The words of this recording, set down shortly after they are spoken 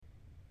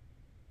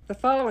The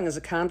following is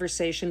a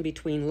conversation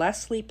between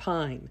Leslie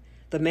Pine,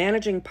 the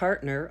managing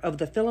partner of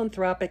the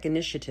Philanthropic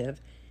Initiative,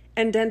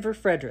 and Denver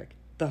Frederick,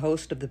 the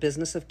host of the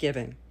Business of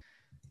Giving.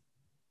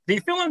 The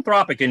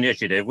Philanthropic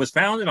Initiative was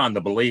founded on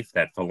the belief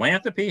that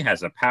philanthropy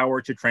has a power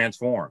to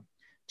transform.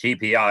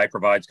 TPI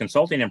provides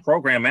consulting and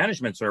program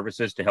management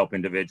services to help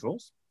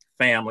individuals,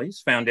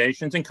 families,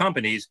 foundations, and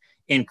companies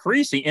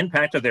increase the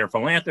impact of their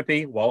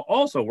philanthropy while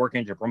also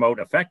working to promote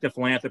effective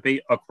philanthropy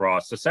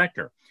across the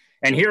sector.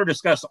 And here to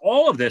discuss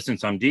all of this in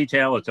some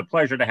detail, it's a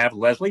pleasure to have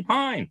Leslie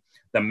Pine,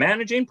 the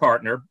managing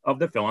partner of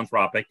the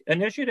Philanthropic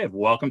Initiative.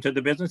 Welcome to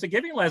the Business of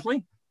Giving,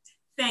 Leslie.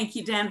 Thank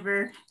you,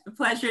 Denver. A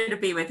pleasure to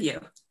be with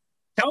you.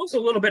 Tell us a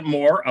little bit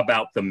more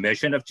about the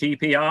mission of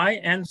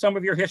TPI and some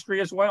of your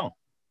history as well.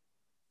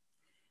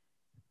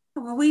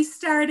 Well, we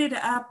started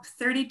up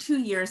 32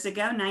 years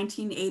ago,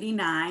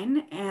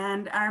 1989,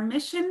 and our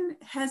mission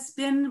has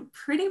been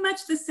pretty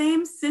much the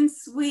same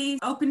since we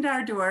opened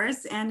our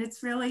doors, and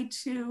it's really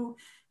to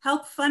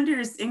help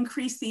funders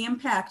increase the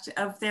impact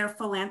of their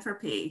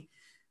philanthropy.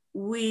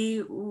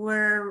 We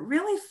were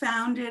really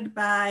founded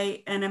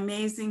by an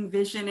amazing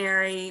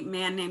visionary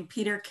man named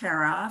Peter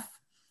Karoff,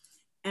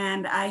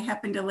 and I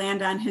happened to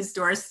land on his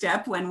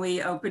doorstep when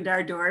we opened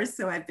our doors,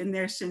 so I've been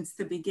there since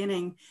the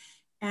beginning.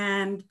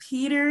 And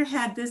Peter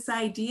had this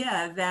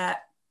idea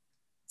that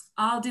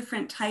all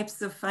different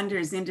types of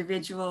funders,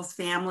 individuals,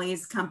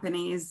 families,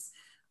 companies,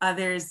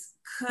 others,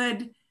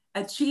 could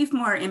achieve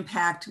more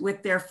impact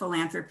with their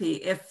philanthropy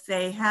if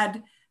they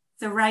had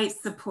the right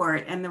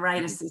support and the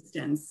right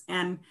assistance.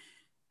 And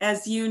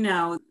as you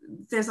know,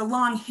 there's a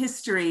long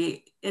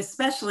history,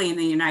 especially in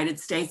the United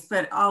States,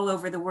 but all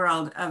over the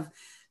world, of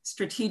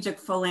strategic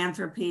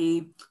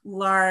philanthropy,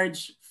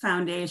 large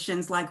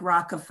foundations like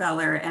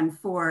Rockefeller and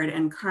Ford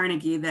and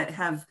Carnegie that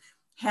have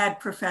had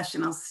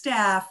professional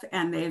staff,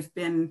 and they've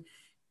been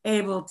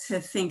able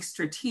to think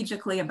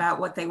strategically about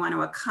what they want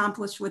to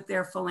accomplish with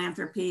their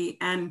philanthropy.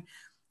 And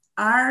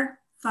our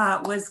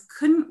thought was,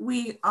 couldn't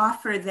we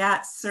offer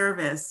that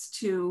service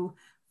to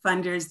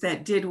funders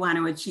that did want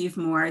to achieve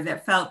more,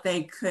 that felt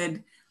they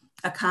could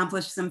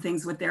accomplish some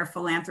things with their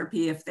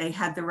philanthropy if they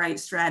had the right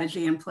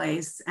strategy in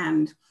place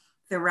and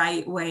the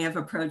right way of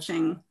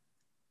approaching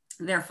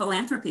their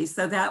philanthropy.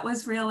 So that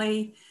was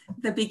really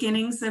the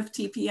beginnings of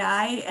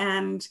TPI,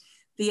 and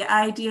the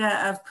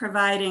idea of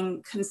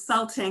providing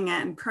consulting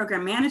and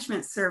program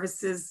management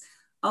services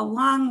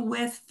along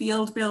with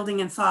field building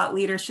and thought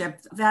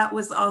leadership. That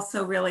was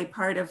also really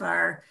part of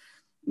our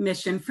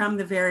mission from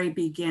the very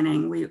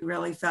beginning. We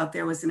really felt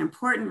there was an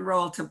important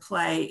role to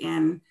play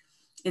in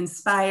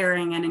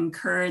inspiring and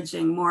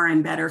encouraging more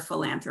and better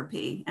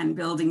philanthropy and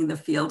building the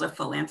field of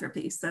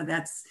philanthropy. So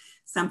that's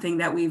something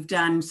that we've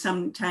done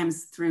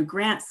sometimes through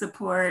grant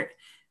support.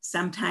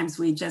 Sometimes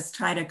we just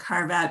try to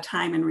carve out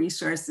time and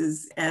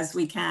resources as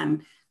we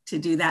can to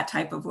do that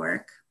type of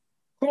work.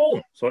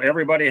 Cool. So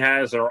everybody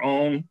has their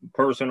own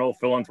personal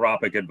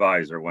philanthropic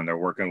advisor when they're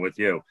working with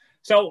you.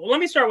 So let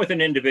me start with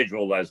an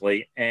individual,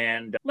 Leslie.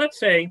 And let's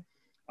say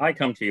I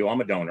come to you, I'm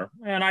a donor,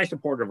 and I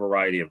support a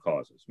variety of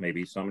causes.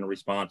 Maybe some in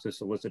response to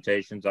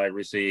solicitations I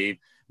receive.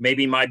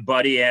 Maybe my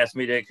buddy asked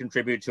me to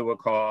contribute to a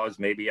cause.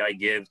 Maybe I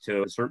give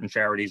to certain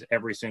charities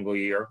every single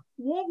year.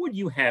 What would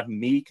you have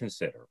me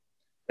consider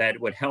that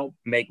would help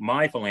make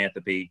my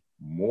philanthropy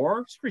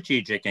more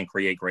strategic and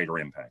create greater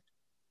impact?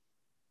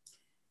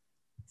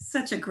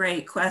 Such a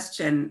great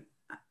question.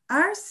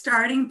 Our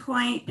starting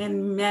point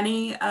in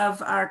many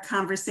of our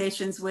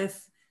conversations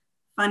with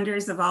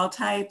funders of all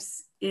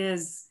types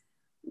is,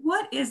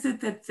 what is it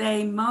that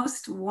they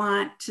most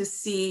want to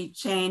see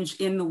change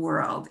in the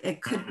world?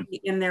 It could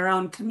be in their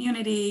own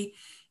community.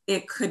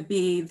 It could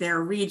be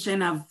their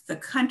region of the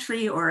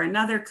country or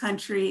another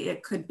country.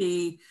 It could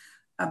be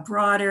a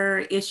broader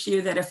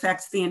issue that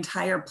affects the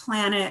entire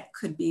planet.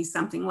 Could be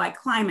something like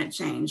climate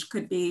change.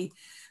 Could be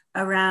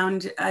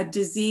around a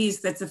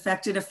disease that's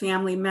affected a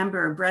family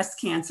member,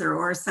 breast cancer,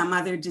 or some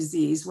other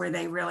disease where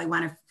they really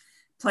want to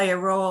play a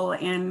role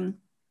in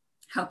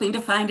helping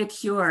to find a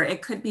cure.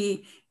 It could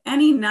be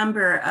any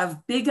number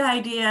of big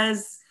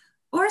ideas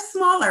or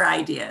smaller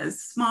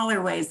ideas,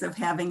 smaller ways of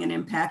having an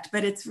impact,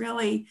 but it's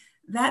really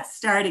that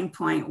starting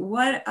point.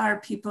 What are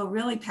people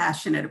really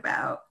passionate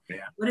about?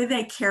 Yeah. What do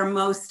they care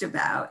most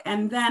about?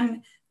 And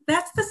then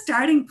that's the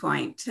starting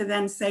point to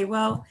then say,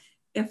 well,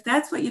 if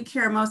that's what you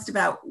care most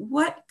about,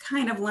 what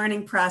kind of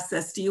learning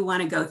process do you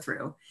want to go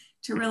through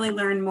to really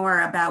learn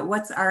more about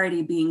what's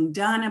already being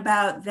done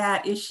about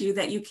that issue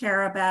that you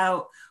care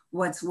about?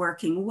 What's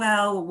working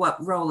well?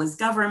 What role is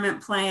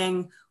government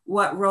playing?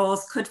 What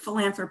roles could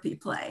philanthropy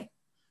play?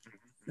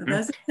 So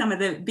those are some of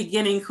the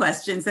beginning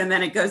questions, and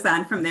then it goes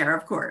on from there,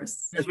 of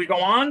course. As we go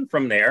on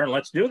from there, and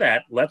let's do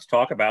that, let's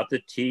talk about the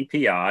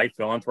TPI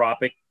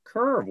philanthropic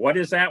curve. What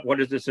is that? What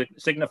does this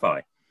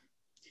signify?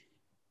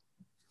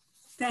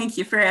 Thank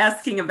you for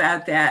asking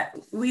about that.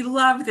 We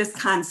love this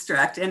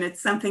construct, and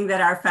it's something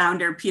that our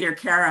founder, Peter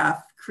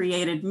Karoff,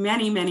 created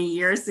many, many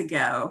years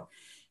ago.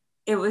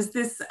 It was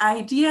this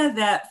idea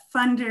that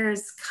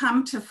funders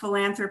come to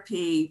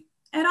philanthropy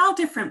at all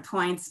different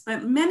points,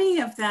 but many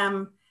of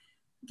them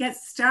get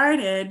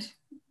started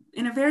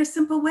in a very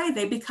simple way.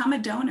 They become a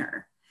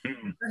donor.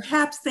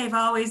 Perhaps they've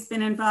always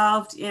been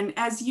involved in,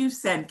 as you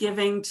said,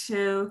 giving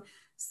to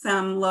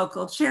some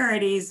local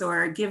charities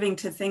or giving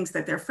to things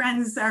that their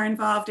friends are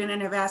involved in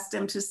and have asked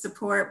them to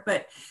support.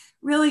 But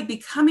really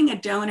becoming a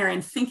donor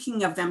and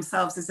thinking of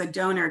themselves as a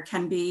donor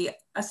can be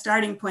a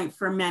starting point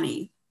for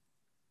many.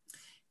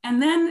 And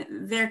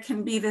then there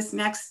can be this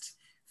next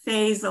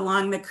phase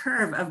along the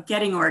curve of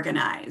getting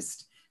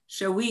organized.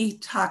 So we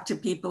talk to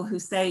people who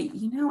say,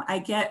 you know, I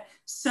get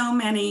so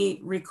many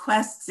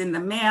requests in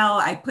the mail.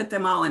 I put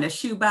them all in a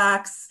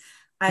shoebox.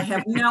 I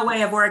have no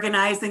way of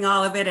organizing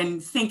all of it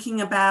and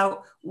thinking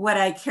about what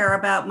I care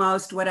about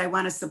most, what I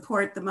want to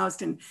support the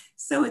most. And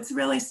so it's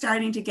really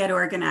starting to get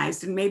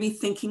organized and maybe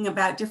thinking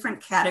about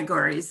different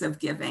categories of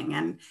giving.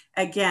 And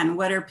again,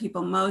 what are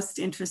people most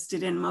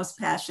interested in, most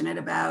passionate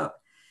about?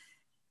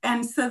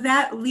 And so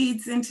that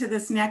leads into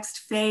this next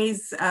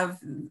phase of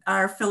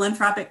our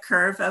philanthropic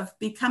curve of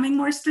becoming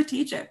more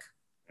strategic.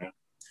 Yeah.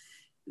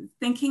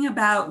 Thinking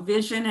about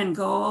vision and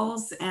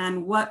goals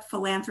and what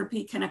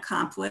philanthropy can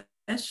accomplish.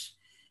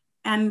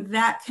 And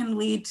that can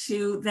lead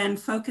to then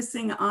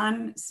focusing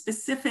on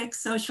specific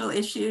social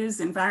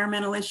issues,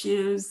 environmental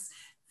issues,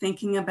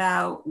 thinking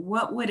about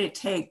what would it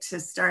take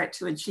to start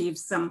to achieve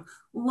some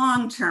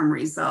long-term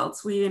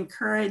results. We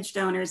encourage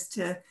donors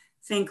to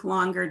think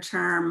longer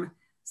term.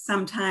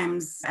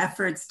 Sometimes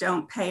efforts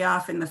don't pay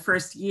off in the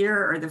first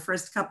year or the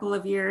first couple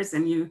of years,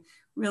 and you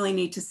really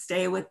need to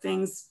stay with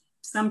things.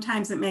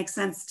 Sometimes it makes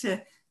sense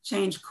to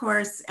change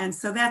course. And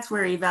so that's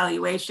where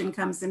evaluation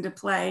comes into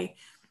play.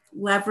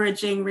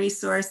 Leveraging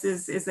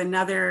resources is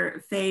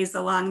another phase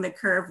along the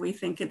curve. We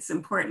think it's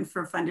important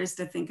for funders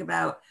to think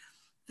about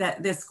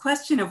that this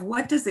question of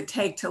what does it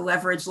take to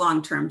leverage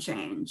long-term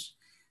change?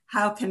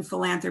 How can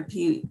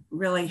philanthropy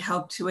really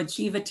help to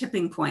achieve a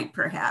tipping point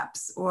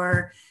perhaps,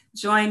 or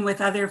join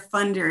with other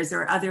funders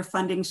or other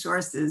funding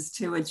sources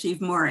to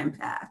achieve more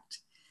impact?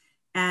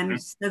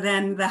 And so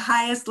then the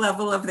highest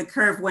level of the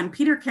curve, when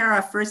Peter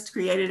Kara first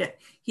created it,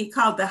 he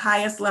called the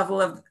highest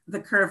level of the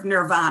curve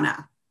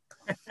nirvana.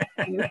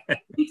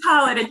 We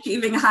call it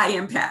achieving high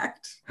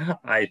impact.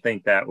 I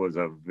think that was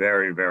a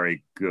very,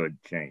 very good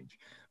change.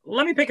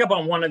 Let me pick up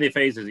on one of the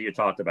phases that you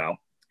talked about,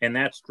 and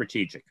that's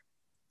strategic.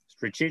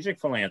 Strategic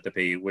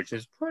philanthropy, which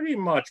has pretty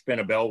much been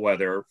a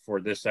bellwether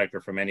for this sector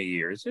for many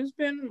years, has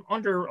been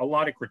under a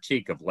lot of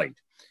critique of late.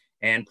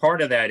 And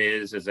part of that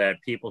is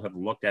that people have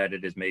looked at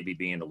it as maybe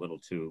being a little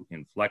too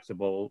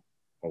inflexible,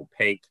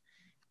 opaque,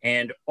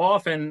 and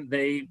often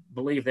they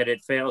believe that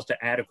it fails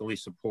to adequately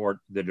support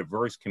the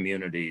diverse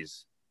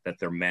communities that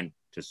they're meant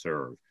to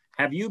serve.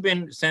 Have you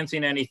been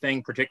sensing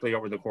anything, particularly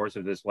over the course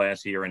of this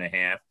last year and a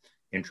half,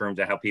 in terms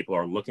of how people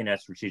are looking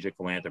at strategic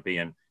philanthropy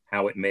and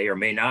how it may or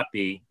may not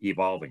be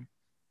evolving?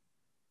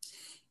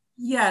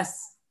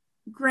 Yes,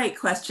 great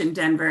question,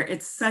 Denver.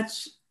 It's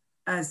such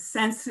a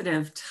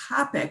sensitive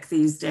topic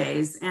these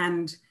days,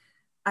 and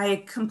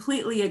I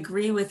completely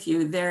agree with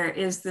you. There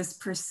is this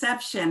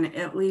perception,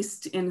 at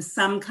least in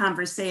some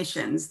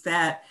conversations,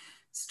 that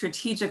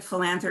strategic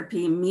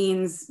philanthropy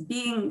means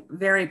being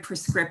very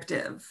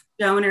prescriptive.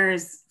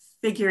 Donors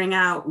figuring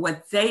out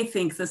what they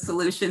think the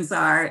solutions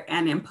are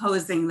and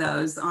imposing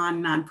those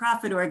on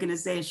nonprofit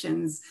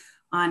organizations,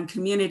 on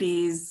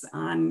communities,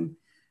 on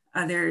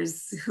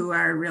others who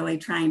are really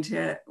trying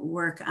to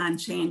work on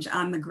change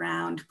on the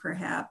ground,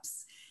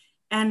 perhaps.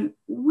 And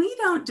we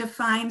don't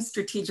define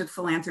strategic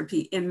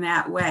philanthropy in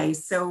that way.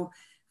 So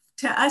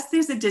to us,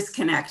 there's a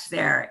disconnect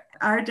there.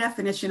 Our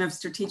definition of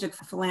strategic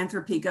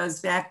philanthropy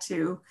goes back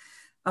to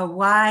a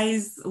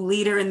wise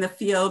leader in the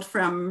field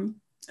from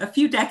a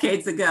few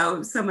decades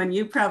ago, someone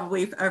you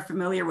probably are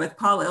familiar with,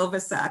 Paul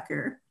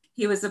Ilvasacker.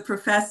 He was a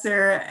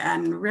professor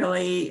and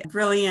really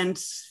brilliant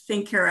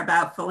thinker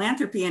about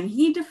philanthropy, and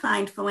he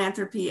defined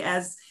philanthropy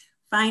as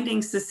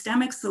finding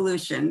systemic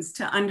solutions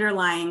to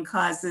underlying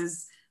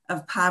causes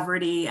of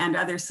poverty and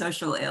other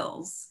social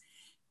ills.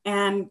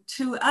 And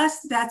to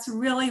us, that's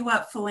really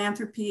what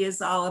philanthropy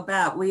is all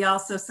about. We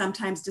also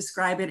sometimes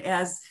describe it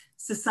as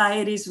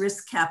society's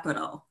risk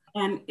capital.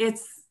 And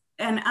it's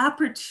an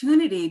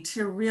opportunity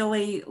to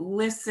really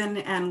listen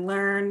and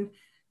learn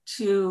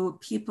to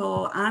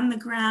people on the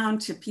ground,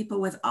 to people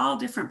with all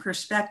different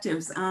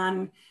perspectives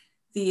on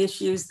the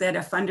issues that a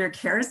funder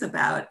cares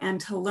about, and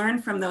to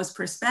learn from those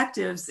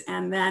perspectives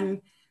and then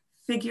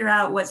figure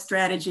out what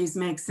strategies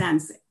make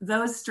sense.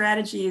 Those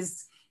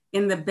strategies,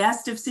 in the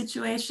best of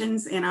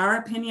situations, in our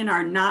opinion,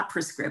 are not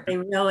prescriptive. They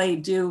really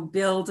do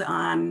build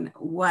on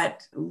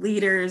what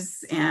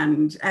leaders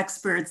and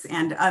experts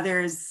and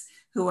others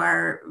who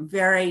are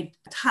very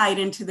tied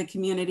into the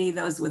community,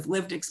 those with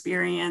lived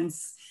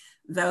experience,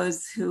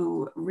 those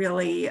who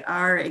really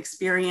are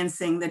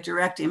experiencing the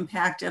direct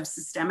impact of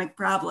systemic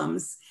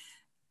problems.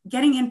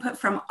 Getting input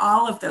from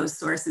all of those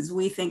sources,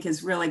 we think,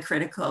 is really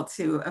critical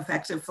to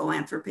effective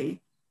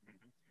philanthropy.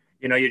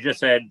 You know, you just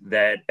said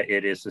that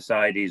it is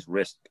society's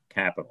risk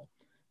capital.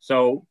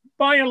 So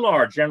by and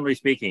large, generally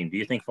speaking, do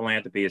you think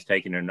philanthropy is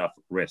taking enough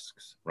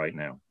risks right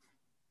now?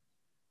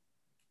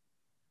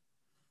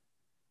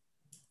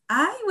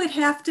 I would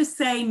have to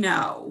say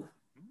no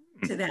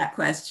to that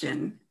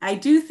question. I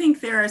do think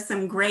there are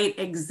some great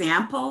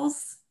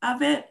examples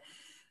of it.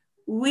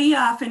 We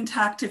often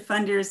talk to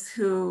funders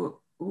who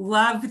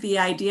love the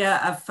idea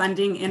of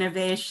funding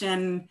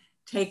innovation,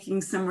 taking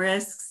some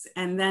risks,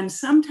 and then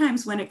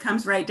sometimes when it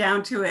comes right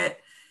down to it,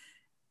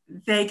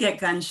 they get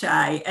gun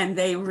shy and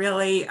they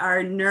really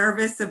are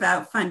nervous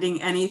about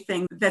funding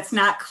anything that's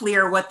not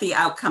clear what the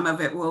outcome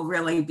of it will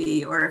really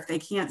be, or if they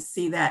can't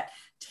see that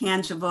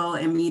tangible,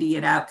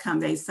 immediate outcome,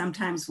 they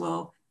sometimes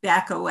will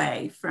back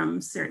away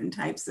from certain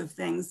types of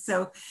things.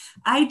 So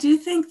I do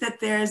think that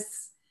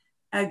there's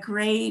a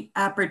great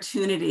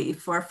opportunity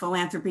for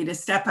philanthropy to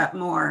step up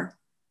more,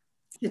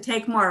 to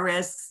take more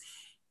risks,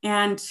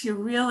 and to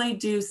really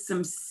do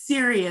some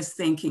serious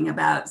thinking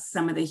about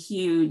some of the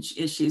huge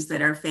issues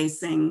that are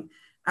facing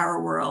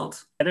our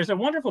world. There's a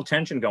wonderful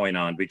tension going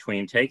on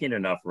between taking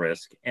enough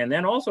risk and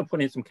then also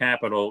putting some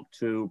capital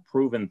to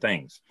proven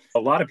things. A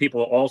lot of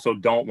people also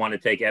don't want to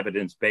take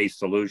evidence-based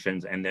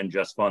solutions and then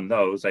just fund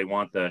those. They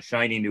want the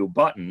shiny new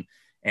button.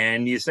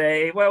 And you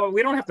say, well,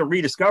 we don't have to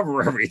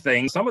rediscover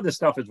everything. Some of this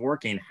stuff is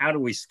working. How do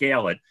we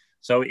scale it?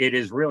 So it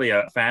is really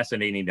a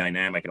fascinating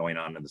dynamic going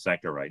on in the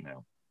sector right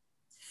now.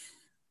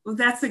 Well,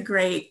 that's a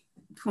great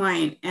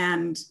point.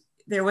 And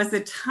there was a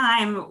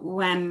time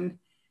when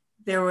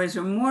there was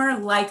a more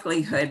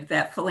likelihood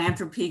that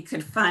philanthropy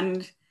could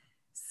fund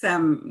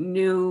some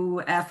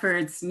new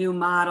efforts, new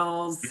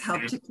models,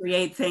 help to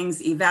create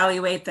things,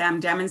 evaluate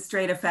them,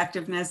 demonstrate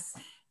effectiveness.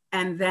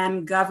 And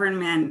then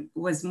government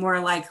was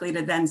more likely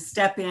to then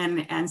step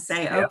in and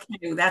say,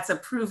 okay, that's a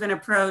proven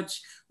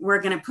approach.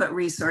 We're going to put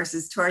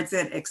resources towards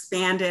it,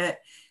 expand it,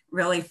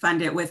 really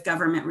fund it with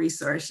government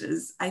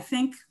resources. I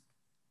think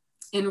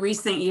in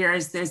recent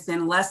years, there's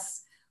been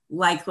less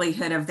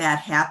likelihood of that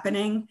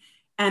happening.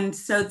 And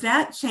so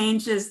that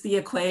changes the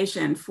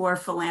equation for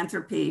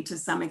philanthropy to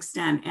some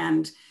extent.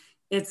 And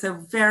it's a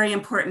very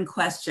important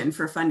question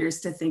for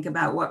funders to think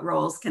about what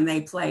roles can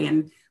they play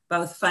in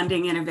both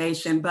funding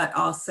innovation, but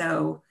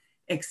also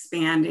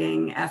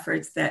expanding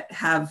efforts that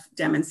have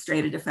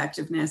demonstrated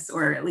effectiveness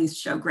or at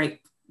least show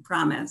great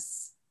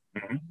promise.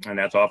 And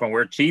that's often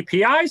where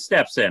TPI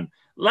steps in.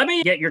 Let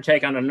me get your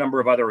take on a number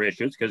of other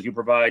issues because you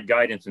provide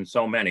guidance in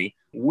so many.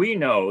 We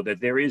know that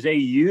there is a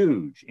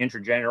huge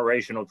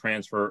intergenerational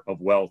transfer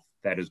of wealth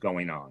that is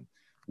going on,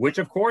 which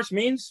of course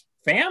means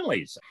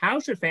families. How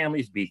should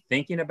families be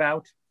thinking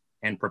about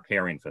and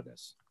preparing for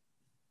this?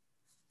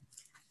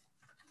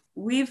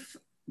 We've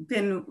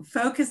been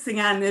focusing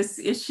on this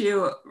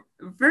issue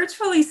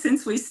virtually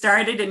since we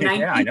started in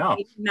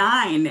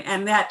 1989,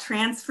 and that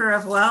transfer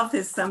of wealth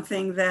is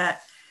something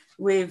that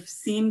we've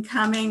seen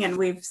coming and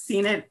we've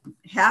seen it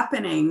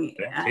happening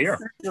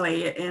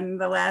certainly in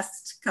the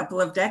last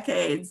couple of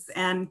decades.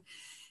 And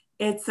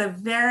it's a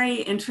very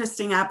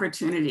interesting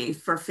opportunity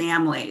for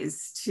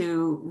families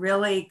to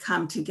really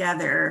come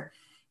together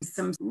in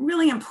some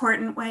really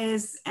important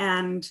ways.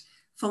 And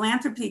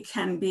philanthropy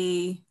can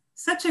be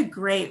such a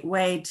great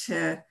way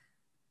to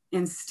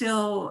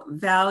instill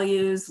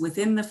values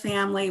within the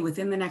family,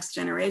 within the next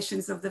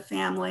generations of the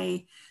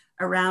family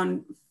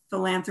around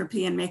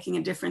philanthropy and making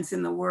a difference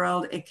in the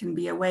world. It can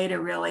be a way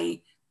to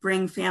really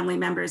bring family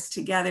members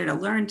together, to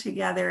learn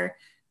together,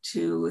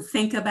 to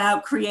think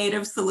about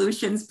creative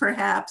solutions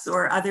perhaps,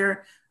 or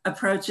other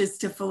approaches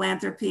to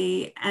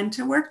philanthropy, and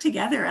to work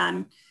together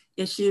on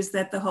issues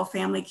that the whole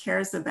family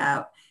cares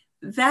about.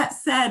 That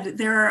said,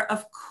 there are,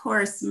 of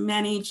course,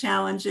 many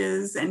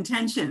challenges and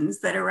tensions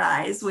that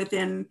arise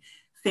within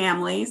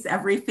families.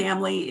 Every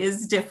family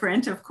is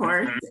different, of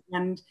course,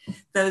 and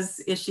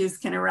those issues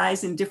can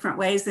arise in different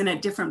ways and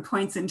at different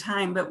points in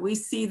time. But we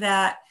see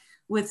that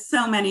with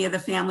so many of the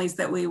families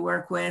that we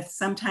work with.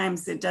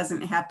 Sometimes it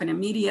doesn't happen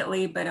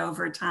immediately, but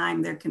over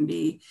time there can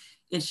be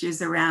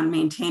issues around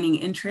maintaining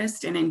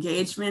interest and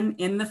engagement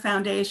in the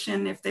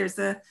foundation. If there's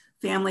a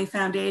family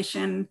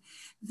foundation,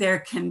 there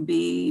can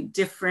be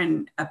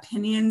different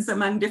opinions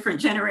among different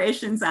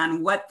generations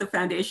on what the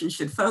foundation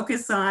should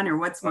focus on or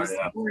what's most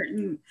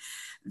important.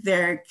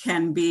 There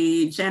can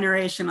be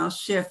generational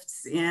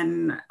shifts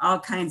in all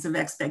kinds of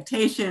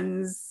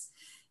expectations,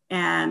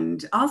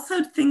 and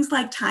also things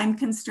like time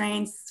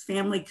constraints,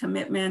 family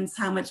commitments,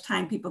 how much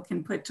time people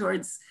can put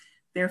towards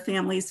their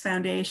family's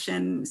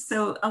foundation.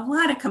 So a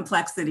lot of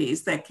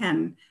complexities that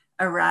can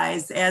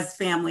arise as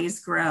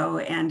families grow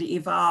and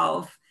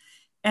evolve.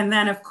 And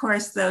then, of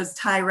course, those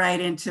tie right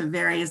into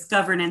various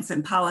governance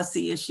and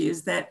policy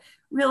issues that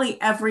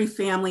really every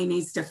family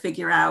needs to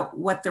figure out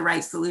what the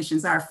right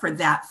solutions are for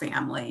that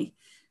family.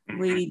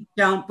 We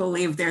don't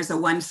believe there's a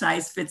one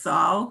size fits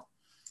all.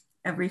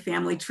 Every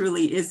family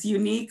truly is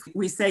unique.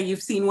 We say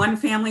you've seen one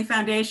family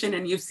foundation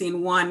and you've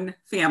seen one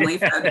family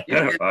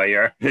foundation. Oh,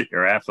 you're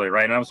absolutely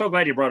right. And I'm so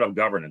glad you brought up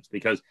governance,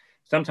 because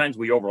sometimes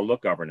we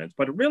overlook governance,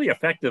 but really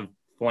effective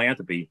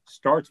philanthropy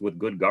starts with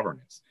good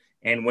governance.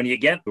 And when you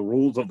get the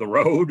rules of the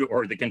road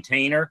or the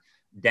container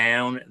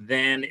down,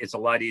 then it's a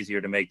lot easier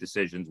to make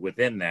decisions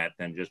within that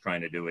than just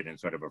trying to do it in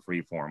sort of a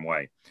free form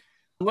way.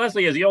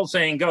 Leslie, as the old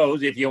saying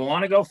goes, if you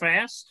want to go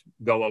fast,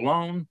 go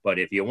alone, but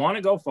if you want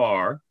to go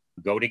far,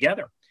 go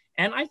together.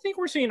 And I think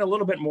we're seeing a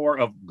little bit more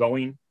of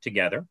going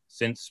together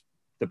since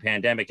the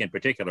pandemic in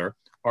particular.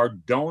 Our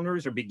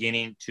donors are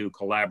beginning to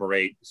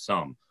collaborate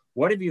some.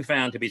 What have you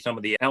found to be some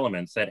of the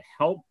elements that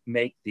help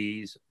make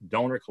these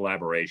donor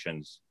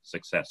collaborations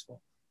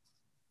successful?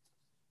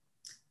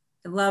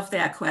 I love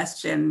that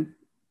question.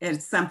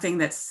 It's something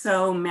that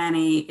so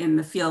many in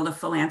the field of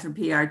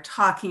philanthropy are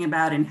talking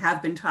about and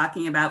have been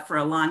talking about for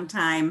a long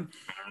time.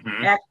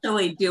 Mm-hmm.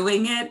 Actually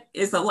doing it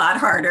is a lot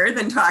harder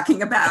than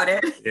talking about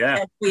it,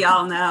 as we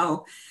all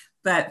know.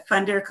 But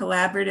funder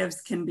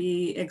collaboratives can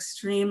be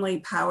extremely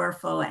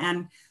powerful.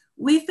 And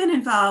we've been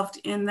involved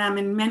in them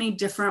in many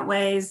different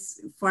ways,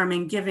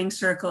 forming giving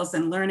circles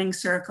and learning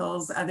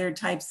circles, other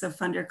types of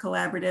funder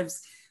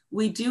collaboratives.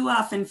 We do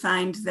often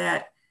find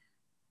that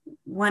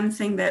one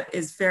thing that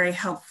is very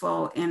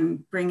helpful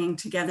in bringing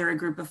together a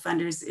group of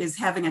funders is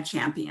having a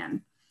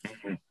champion,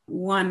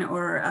 one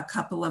or a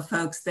couple of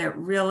folks that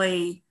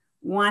really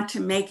want to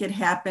make it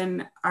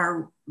happen,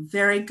 are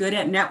very good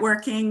at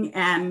networking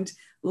and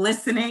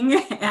listening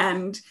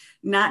and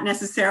not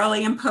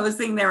necessarily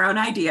imposing their own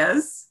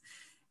ideas,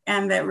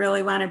 and that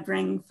really want to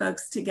bring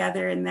folks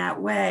together in that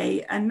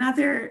way.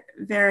 Another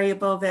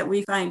variable that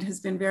we find has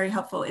been very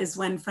helpful is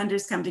when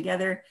funders come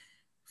together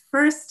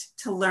first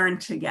to learn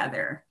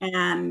together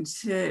and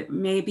to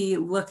maybe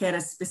look at a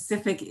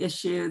specific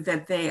issue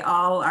that they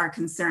all are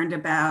concerned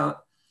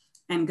about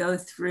and go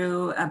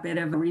through a bit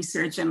of a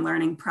research and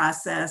learning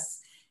process.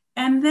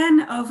 And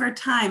then over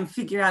time,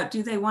 figure out,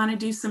 do they want to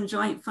do some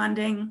joint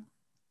funding?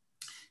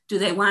 Do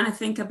they want to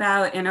think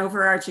about an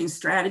overarching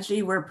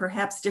strategy where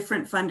perhaps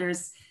different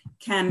funders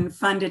can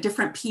fund a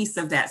different piece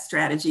of that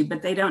strategy,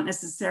 but they don't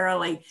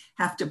necessarily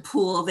have to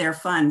pool their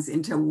funds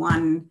into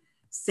one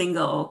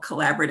single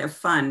collaborative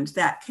fund?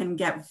 That can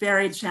get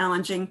very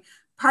challenging,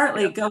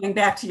 partly going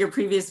back to your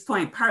previous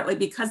point, partly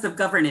because of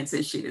governance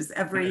issues.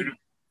 Every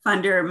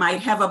funder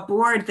might have a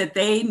board that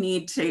they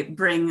need to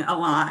bring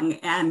along,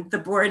 and the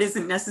board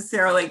isn't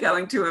necessarily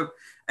going to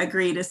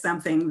agree to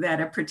something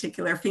that a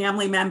particular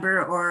family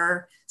member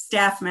or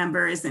staff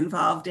member is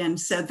involved in.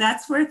 So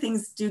that's where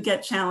things do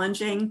get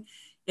challenging.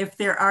 If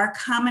there are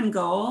common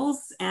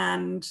goals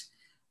and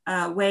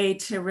a way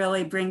to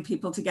really bring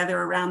people together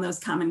around those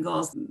common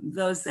goals,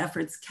 those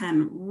efforts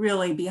can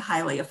really be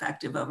highly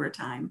effective over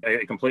time.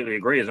 I completely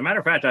agree. As a matter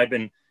of fact, I've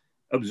been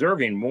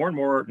observing more and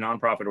more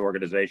nonprofit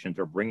organizations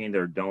are bringing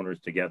their donors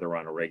together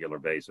on a regular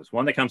basis.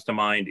 One that comes to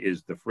mind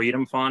is the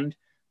Freedom Fund,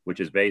 which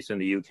is based in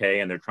the UK,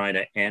 and they're trying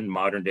to end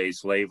modern day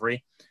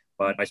slavery.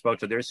 But I spoke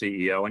to their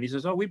CEO and he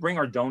says, oh, we bring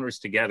our donors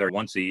together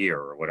once a year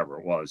or whatever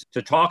it was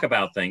to talk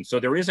about things. So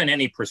there isn't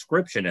any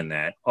prescription in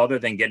that other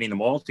than getting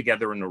them all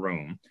together in the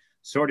room,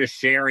 sort of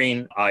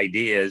sharing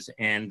ideas.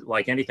 And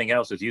like anything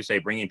else, as you say,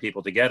 bringing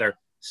people together,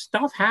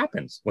 stuff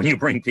happens when you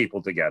bring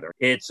people together.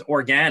 It's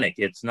organic.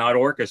 It's not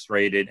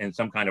orchestrated in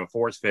some kind of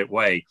force-fit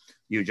way.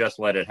 You just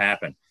let it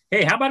happen.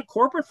 Hey, how about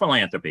corporate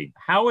philanthropy?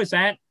 How is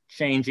that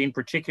changing,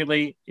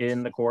 particularly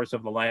in the course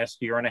of the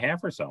last year and a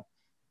half or so?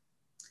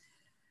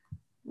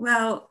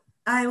 Well,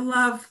 I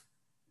love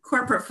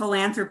corporate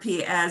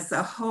philanthropy as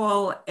a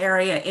whole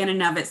area in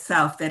and of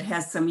itself that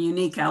has some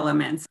unique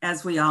elements,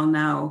 as we all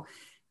know.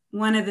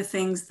 One of the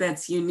things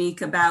that's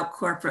unique about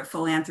corporate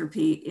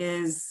philanthropy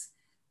is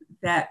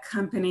that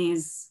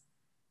companies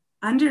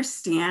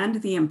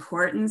understand the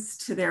importance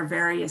to their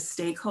various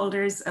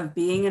stakeholders of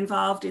being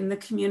involved in the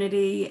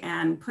community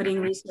and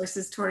putting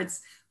resources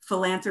towards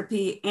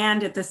philanthropy.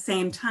 And at the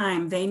same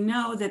time, they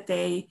know that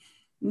they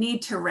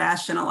need to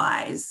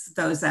rationalize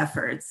those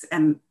efforts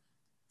and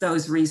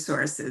those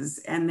resources.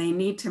 And they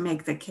need to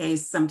make the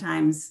case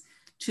sometimes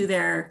to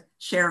their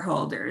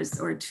shareholders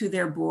or to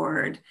their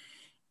board.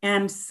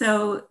 And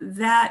so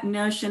that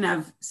notion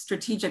of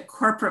strategic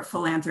corporate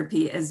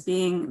philanthropy as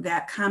being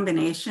that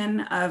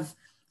combination of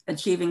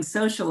achieving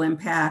social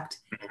impact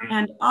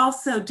and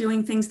also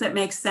doing things that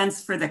make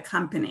sense for the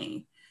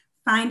company.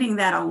 Finding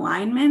that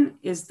alignment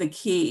is the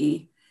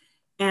key.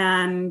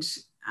 And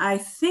I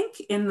think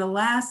in the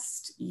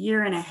last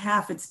year and a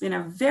half, it's been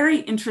a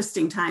very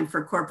interesting time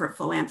for corporate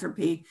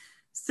philanthropy.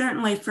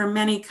 Certainly for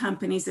many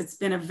companies, it's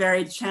been a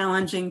very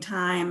challenging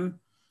time.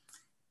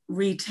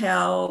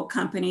 Retail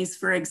companies,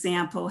 for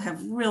example,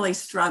 have really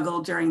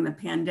struggled during the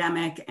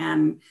pandemic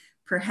and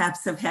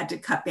perhaps have had to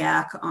cut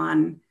back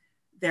on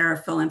their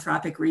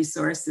philanthropic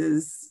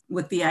resources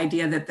with the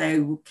idea that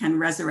they can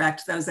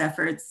resurrect those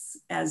efforts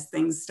as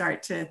things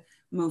start to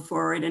move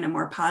forward in a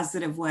more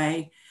positive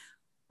way.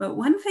 But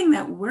one thing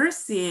that we're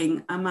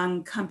seeing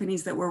among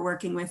companies that we're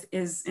working with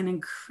is an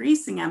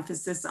increasing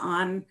emphasis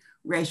on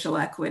racial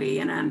equity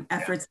and on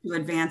efforts to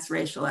advance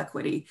racial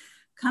equity.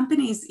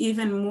 Companies,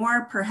 even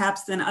more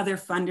perhaps than other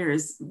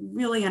funders,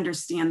 really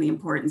understand the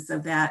importance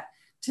of that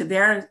to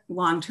their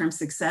long-term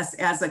success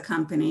as a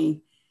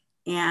company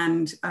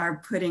and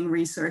are putting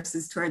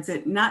resources towards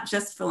it, not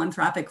just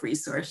philanthropic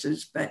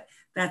resources, but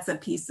that's a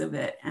piece of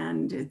it.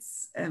 And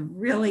it's a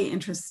really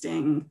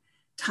interesting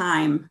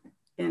time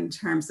in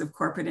terms of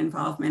corporate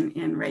involvement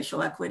in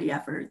racial equity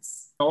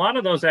efforts. A lot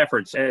of those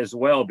efforts as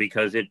well,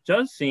 because it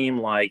does seem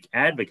like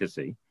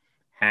advocacy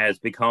has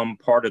become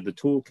part of the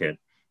toolkit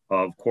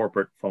of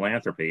corporate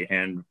philanthropy.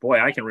 And boy,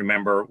 I can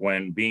remember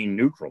when being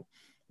neutral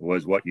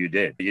was what you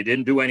did. You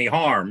didn't do any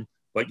harm,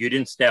 but you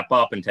didn't step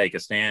up and take a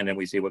stand. And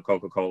we see what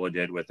Coca-Cola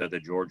did with the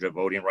Georgia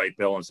voting right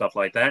bill and stuff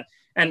like that.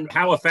 And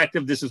how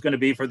effective this is going to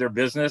be for their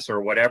business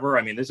or whatever.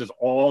 I mean, this is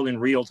all in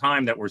real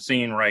time that we're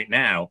seeing right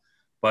now.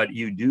 But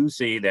you do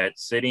see that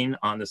sitting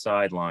on the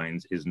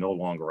sidelines is no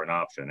longer an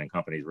option. And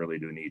companies really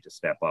do need to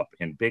step up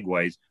in big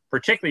ways,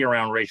 particularly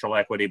around racial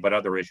equity, but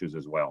other issues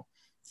as well.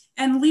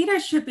 And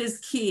leadership is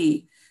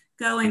key.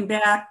 Going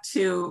back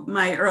to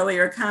my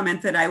earlier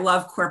comment that I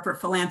love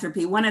corporate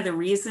philanthropy, one of the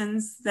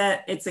reasons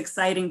that it's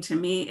exciting to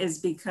me is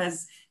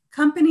because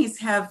companies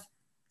have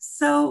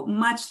so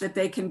much that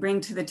they can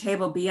bring to the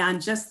table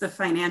beyond just the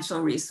financial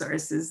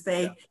resources.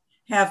 They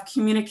have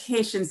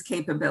communications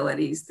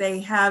capabilities. They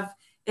have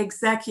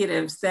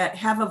executives that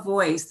have a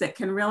voice that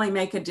can really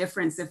make a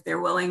difference if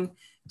they're willing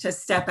to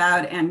step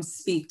out and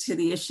speak to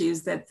the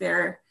issues that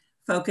they're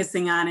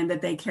focusing on and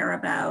that they care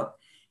about.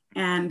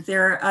 And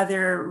there are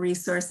other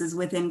resources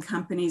within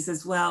companies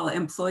as well.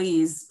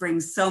 Employees bring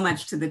so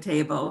much to the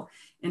table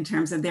in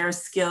terms of their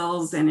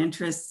skills and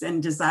interests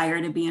and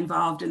desire to be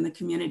involved in the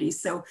community.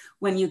 So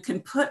when you can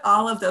put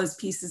all of those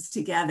pieces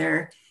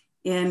together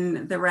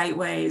in the right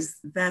ways,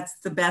 that's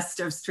the best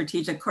of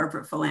strategic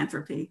corporate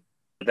philanthropy.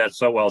 That's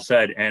so well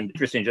said. And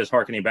interesting, just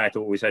hearkening back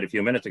to what we said a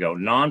few minutes ago,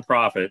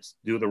 nonprofits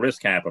do the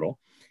risk capital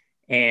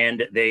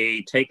and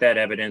they take that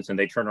evidence and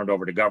they turn it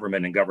over to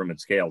government and government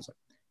scales it.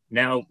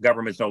 Now,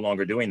 government's no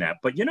longer doing that.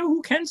 But you know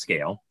who can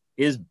scale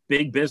is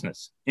big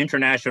business,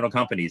 international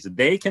companies.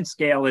 They can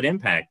scale at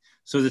impact.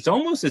 So it's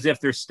almost as if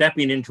they're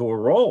stepping into a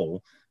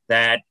role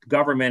that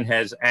government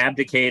has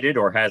abdicated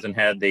or hasn't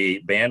had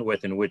the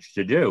bandwidth in which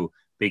to do,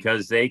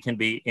 because they can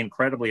be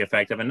incredibly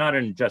effective, and not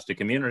in just a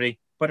community,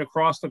 but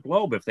across the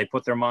globe. If they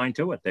put their mind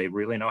to it, they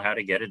really know how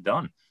to get it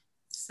done.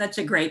 Such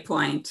a great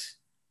point.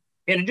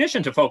 In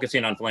addition to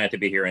focusing on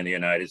philanthropy here in the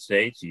United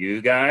States,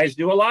 you guys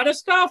do a lot of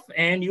stuff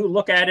and you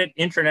look at it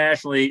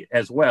internationally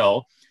as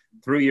well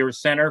through your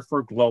Center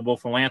for Global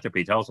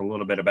Philanthropy. Tell us a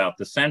little bit about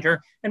the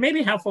center and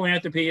maybe how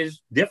philanthropy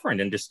is different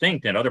and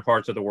distinct in other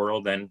parts of the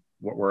world than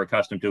what we're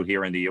accustomed to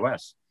here in the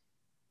US.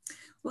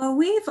 Well,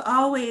 we've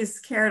always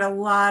cared a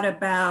lot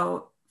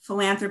about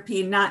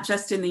philanthropy, not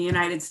just in the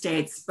United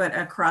States, but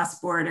across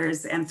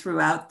borders and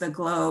throughout the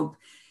globe.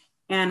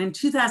 And in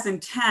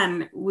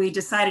 2010, we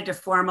decided to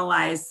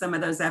formalize some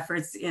of those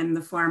efforts in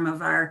the form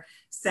of our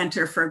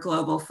Center for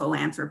Global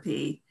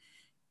Philanthropy.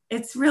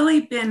 It's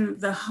really been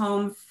the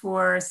home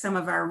for some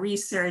of our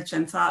research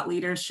and thought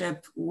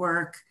leadership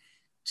work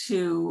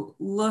to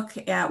look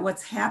at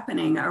what's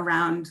happening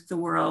around the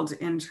world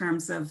in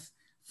terms of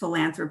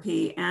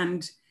philanthropy.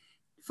 And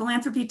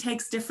philanthropy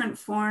takes different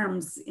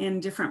forms in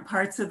different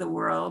parts of the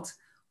world.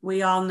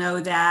 We all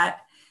know that.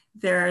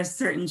 There are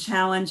certain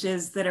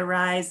challenges that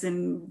arise,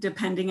 and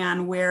depending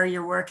on where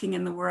you're working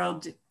in the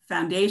world,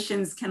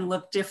 foundations can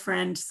look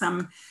different.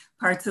 Some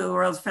parts of the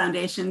world,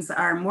 foundations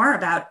are more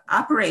about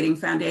operating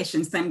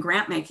foundations than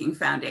grant-making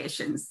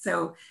foundations.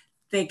 So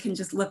they can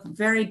just look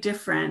very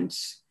different.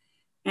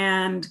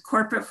 And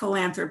corporate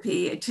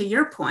philanthropy, to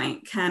your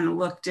point, can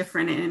look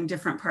different in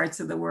different parts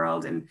of the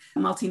world. And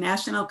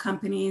multinational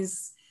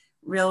companies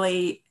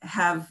really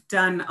have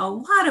done a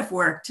lot of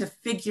work to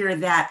figure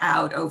that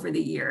out over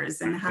the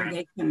years and how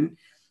they can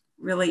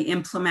really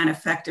implement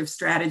effective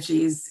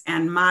strategies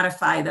and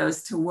modify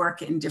those to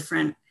work in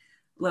different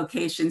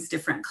locations,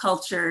 different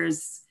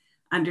cultures,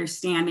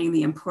 understanding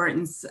the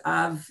importance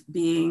of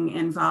being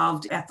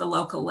involved at the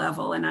local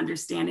level and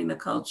understanding the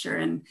culture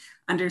and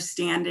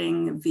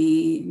understanding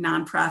the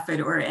nonprofit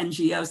or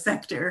NGO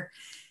sector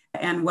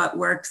and what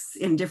works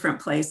in different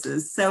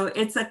places. So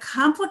it's a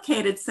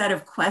complicated set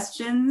of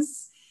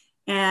questions,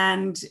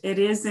 and it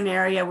is an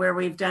area where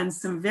we've done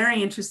some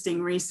very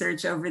interesting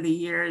research over the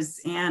years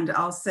and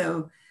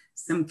also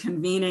some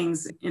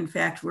convenings. In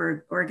fact,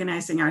 we're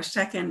organizing our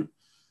second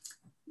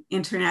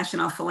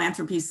International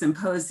Philanthropy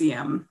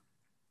Symposium.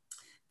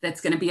 That's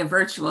going to be a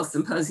virtual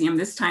symposium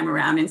this time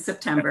around in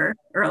September,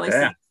 early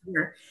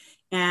September.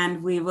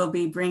 And we will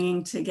be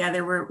bringing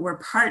together, we're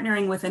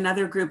partnering with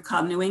another group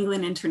called New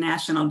England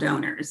International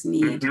Donors,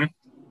 NEED.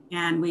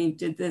 And we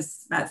did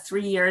this about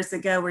 3 years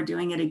ago. We're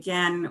doing it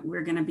again.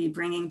 We're going to be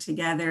bringing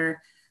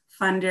together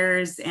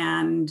funders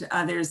and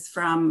others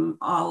from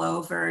all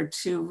over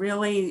to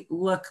really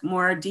look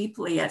more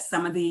deeply at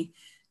some of the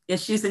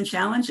issues and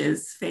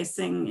challenges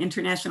facing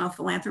international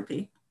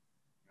philanthropy.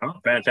 Oh,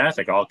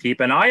 fantastic. I'll keep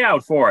an eye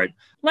out for it.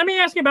 Let me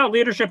ask you about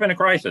leadership in a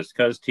crisis,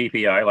 because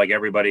TPI, like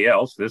everybody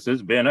else, this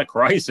has been a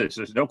crisis.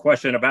 There's no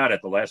question about it.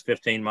 The last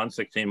 15 months,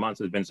 16 months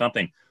has been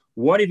something.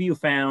 What have you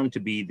found to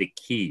be the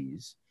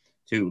keys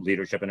to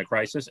leadership in a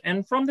crisis?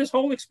 And from this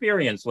whole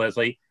experience,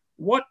 Leslie,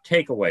 what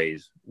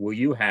takeaways will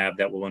you have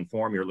that will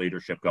inform your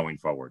leadership going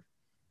forward?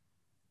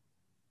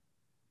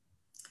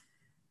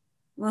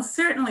 Well,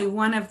 certainly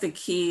one of the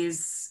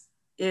keys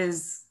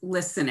is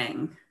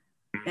listening.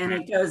 And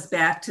it goes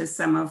back to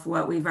some of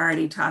what we've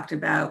already talked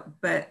about,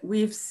 but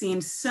we've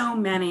seen so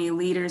many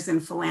leaders in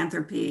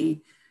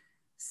philanthropy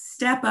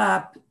step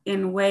up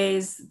in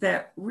ways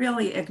that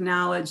really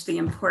acknowledge the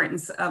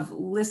importance of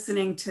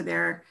listening to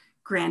their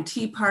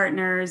grantee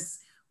partners,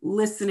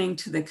 listening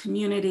to the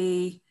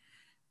community.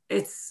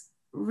 It's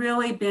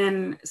really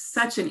been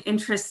such an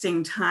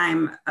interesting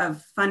time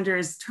of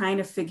funders trying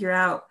to figure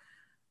out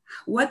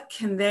what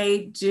can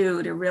they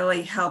do to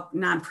really help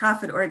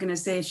nonprofit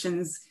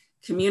organizations,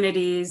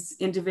 communities,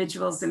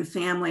 individuals, and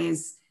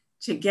families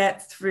to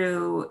get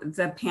through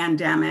the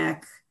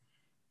pandemic.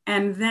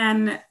 And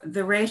then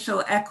the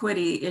racial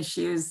equity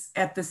issues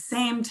at the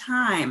same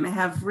time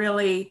have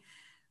really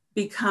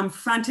become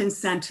front and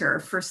center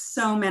for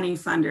so many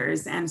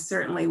funders, and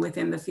certainly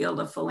within the field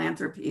of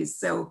philanthropy.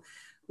 So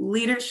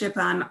leadership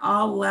on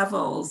all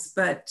levels,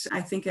 but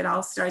I think it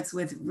all starts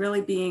with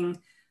really being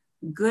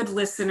good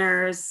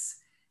listeners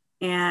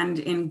and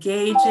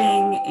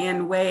engaging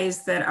in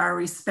ways that are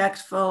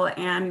respectful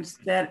and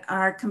that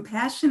are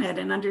compassionate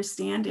and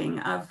understanding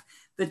of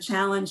the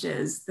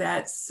challenges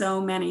that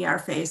so many are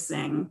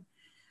facing.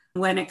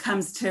 When it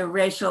comes to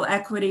racial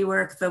equity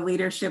work, the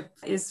leadership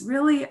is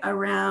really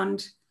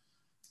around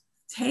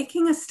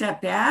taking a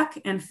step back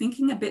and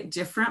thinking a bit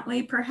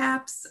differently,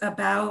 perhaps,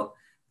 about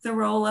the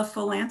role of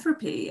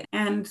philanthropy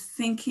and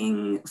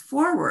thinking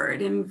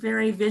forward in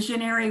very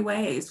visionary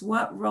ways.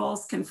 What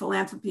roles can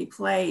philanthropy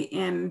play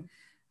in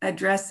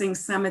addressing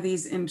some of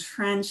these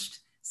entrenched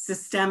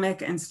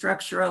systemic and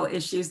structural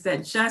issues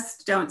that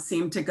just don't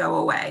seem to go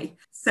away?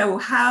 So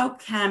how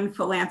can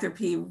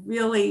philanthropy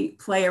really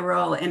play a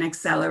role in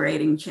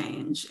accelerating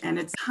change? And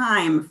it's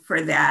time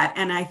for that.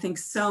 And I think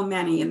so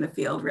many in the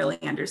field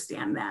really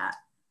understand that.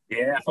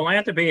 Yeah,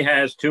 philanthropy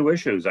has two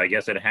issues. I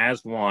guess it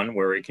has one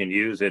where it can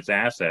use its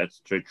assets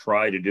to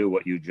try to do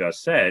what you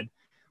just said,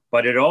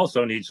 but it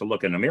also needs to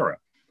look in the mirror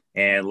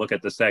and look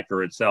at the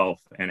sector itself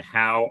and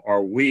how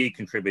are we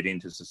contributing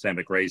to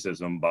systemic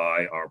racism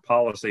by our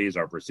policies,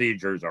 our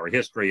procedures, our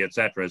history, et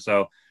cetera.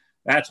 So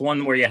that's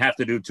one where you have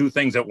to do two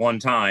things at one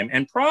time.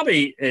 And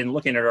probably in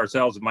looking at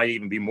ourselves, it might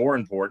even be more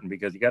important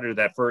because you got to do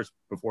that first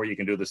before you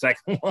can do the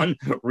second one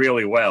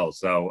really well.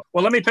 So,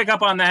 well, let me pick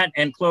up on that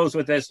and close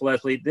with this,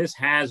 Leslie. This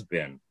has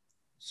been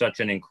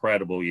such an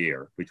incredible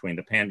year between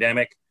the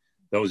pandemic,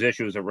 those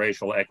issues of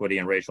racial equity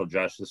and racial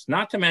justice,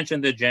 not to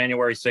mention the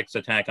January 6th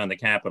attack on the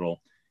Capitol.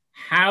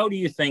 How do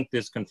you think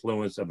this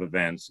confluence of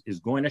events is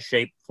going to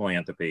shape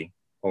philanthropy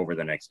over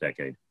the next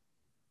decade?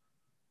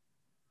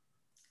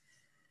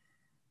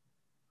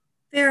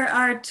 There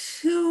are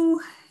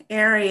two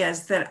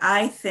areas that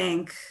I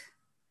think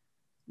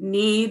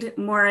need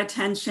more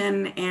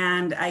attention,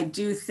 and I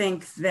do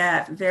think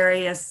that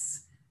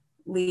various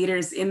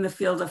leaders in the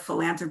field of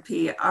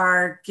philanthropy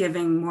are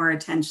giving more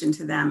attention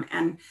to them.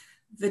 And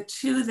the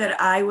two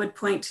that I would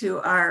point to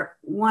are,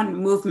 one,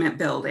 movement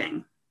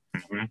building,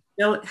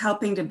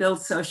 helping to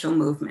build social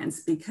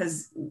movements,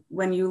 because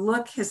when you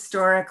look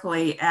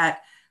historically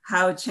at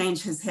how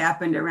change has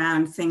happened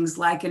around things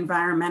like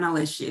environmental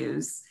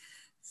issues,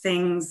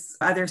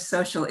 other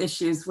social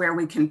issues where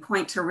we can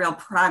point to real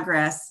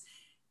progress,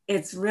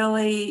 it's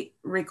really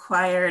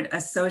required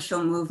a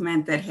social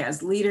movement that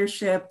has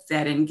leadership,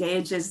 that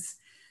engages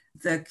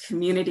the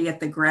community at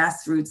the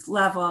grassroots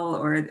level,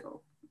 or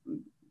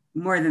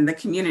more than the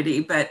community,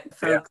 but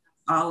folks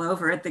all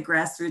over at the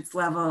grassroots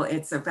level.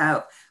 It's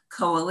about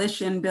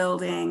coalition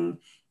building.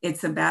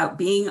 It's about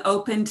being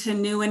open to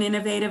new and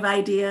innovative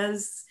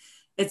ideas.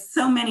 It's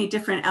so many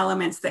different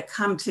elements that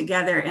come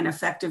together in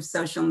effective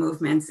social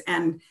movements.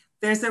 And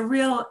there's a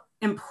real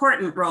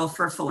important role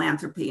for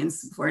philanthropy in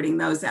supporting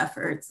those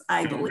efforts,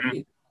 I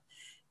believe.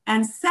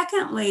 And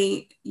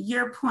secondly,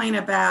 your point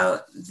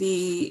about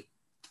the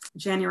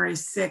January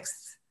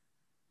 6th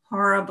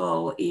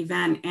horrible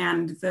event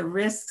and the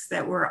risks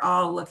that we're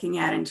all looking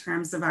at in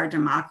terms of our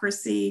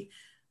democracy,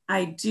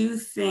 I do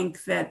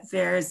think that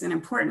there's an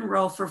important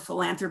role for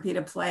philanthropy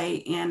to play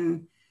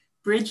in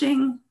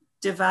bridging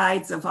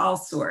divides of all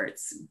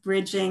sorts,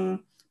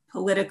 bridging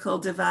political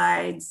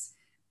divides,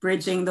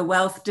 bridging the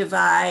wealth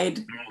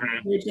divide,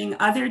 bridging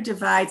other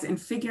divides,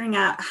 and figuring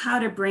out how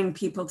to bring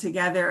people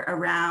together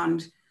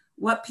around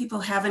what people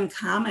have in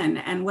common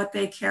and what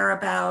they care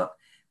about,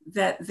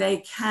 that they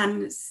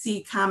can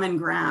see common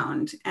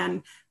ground.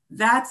 And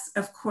that's,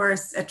 of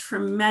course, a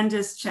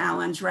tremendous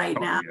challenge right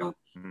now.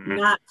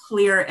 Not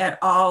clear at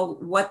all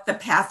what the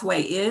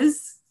pathway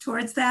is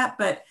towards that,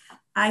 but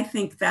I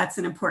think that's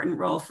an important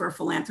role for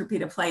philanthropy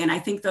to play. And I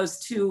think those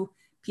two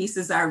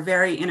pieces are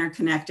very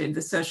interconnected,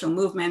 the social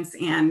movements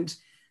and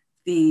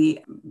the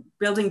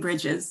building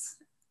bridges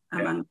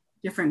among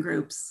different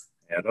groups.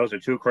 Yeah, those are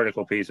two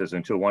critical pieces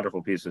and two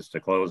wonderful pieces to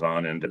close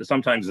on. And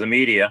sometimes the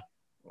media,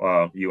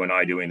 you and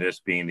I doing this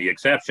being the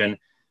exception,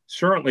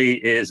 certainly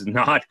is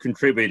not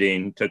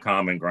contributing to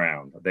common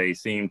ground. They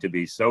seem to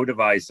be so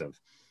divisive.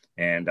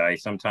 And I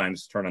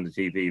sometimes turn on the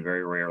TV,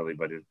 very rarely,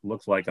 but it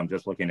looks like I'm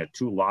just looking at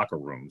two locker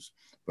rooms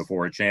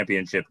before a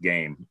championship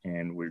game.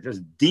 And we're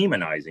just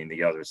demonizing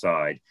the other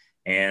side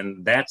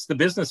And that's the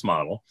business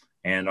model.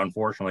 And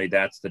unfortunately,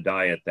 that's the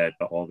diet that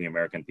all the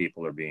American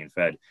people are being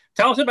fed.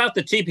 Tell us about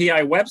the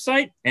TPI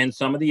website and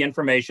some of the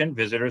information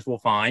visitors will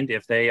find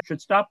if they should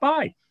stop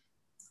by.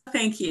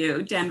 Thank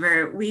you,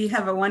 Denver. We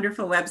have a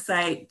wonderful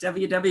website,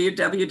 www.tpi.org.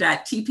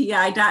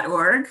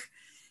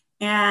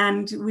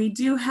 And we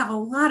do have a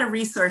lot of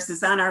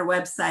resources on our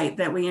website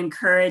that we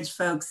encourage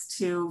folks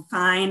to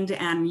find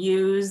and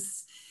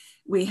use.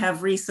 We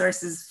have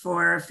resources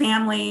for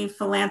family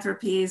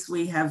philanthropies.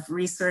 We have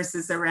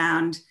resources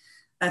around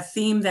a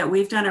theme that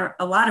we've done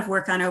a lot of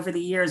work on over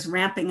the years,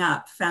 ramping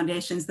up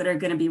foundations that are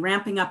going to be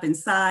ramping up in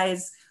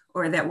size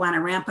or that want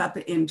to ramp up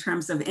in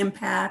terms of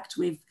impact.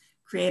 We've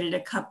created a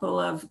couple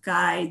of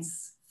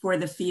guides for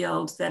the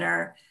field that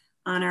are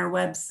on our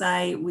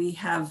website. We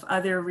have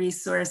other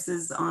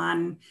resources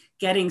on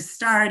getting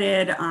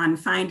started, on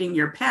finding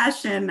your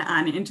passion,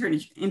 on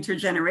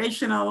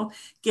intergenerational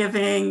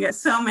giving,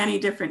 so many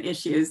different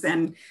issues.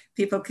 And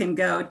people can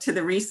go to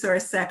the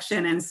resource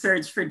section and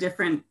search for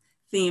different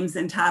themes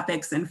and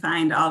topics and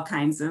find all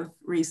kinds of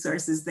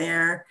resources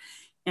there.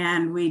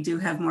 And we do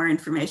have more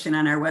information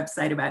on our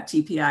website about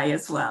TPI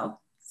as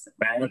well.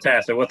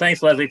 Fantastic. Well,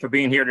 thanks, Leslie, for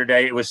being here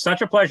today. It was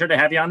such a pleasure to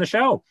have you on the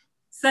show.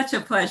 Such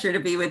a pleasure to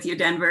be with you,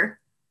 Denver.